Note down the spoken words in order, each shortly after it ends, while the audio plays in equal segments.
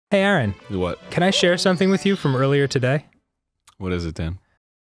Hey, Aaron. What? Can I share something with you from earlier today? What is it, Dan?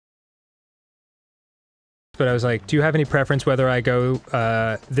 But I was like, do you have any preference whether I go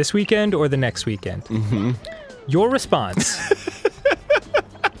this weekend or the next weekend? Mm-hmm. Your response.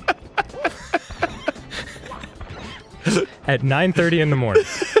 At 9:30 in the morning.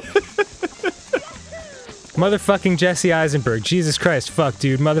 Motherfucking Jesse Eisenberg. Jesus Christ, fuck,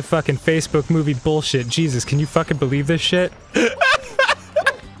 dude. Motherfucking Facebook movie bullshit. Jesus, can you fucking believe this shit?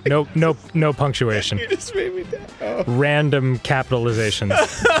 Nope, no punctuation. You just made me die. Oh. Random capitalizations.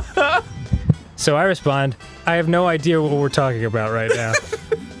 So I respond, I have no idea what we're talking about right now.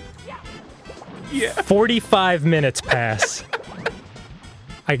 Yeah. 45 minutes pass.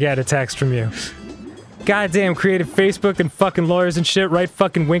 I get a text from you. Goddamn creative Facebook and fucking lawyers and shit, right?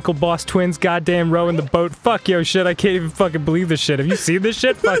 Fucking Winklevoss twins, goddamn rowing the boat. Fuck yo shit, I can't even fucking believe this shit. Have you seen this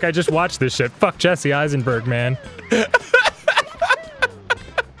shit? Fuck, I just watched this shit. Fuck Jesse Eisenberg, man.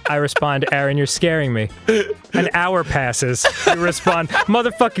 I respond, Aaron, you're scaring me. An hour passes. You respond,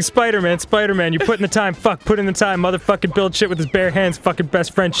 motherfucking Spider-Man, you put in the time. Fuck, put in the time. Motherfucking build shit with his bare hands. Fucking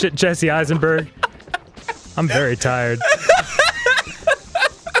best friend shit, Jesse Eisenberg. I'm very tired.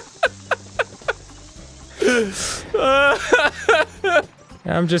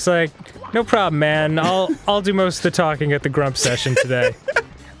 I'm just like, no problem, man. I'll do most of the talking at the Grumps session today.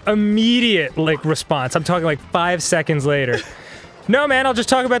 Immediate, like, response. I'm talking like 5 seconds later. No, man, I'll just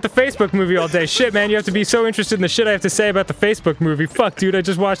talk about the Facebook movie all day. Shit, man, you have to be so interested in the shit I have to say about the Facebook movie. Fuck, dude, I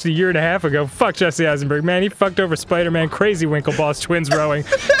just watched it a year and a half ago. Fuck Jesse Eisenberg, man. He fucked over Spider-Man, crazy Winklevoss twins rowing.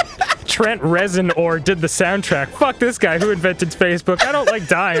 Trent Reznor did the soundtrack. Fuck this guy who invented Facebook. I don't like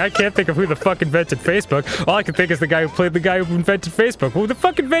dying. I can't think of who the fuck invented Facebook. All I can think is the guy who played the guy who invented Facebook. Who the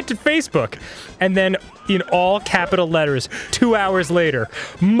fuck invented Facebook? And then, in all capital letters, 2 hours later,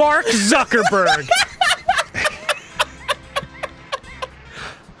 Mark Zuckerberg!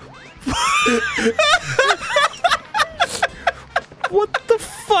 What the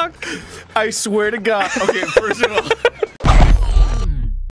fuck? I swear to God. Okay, first of all...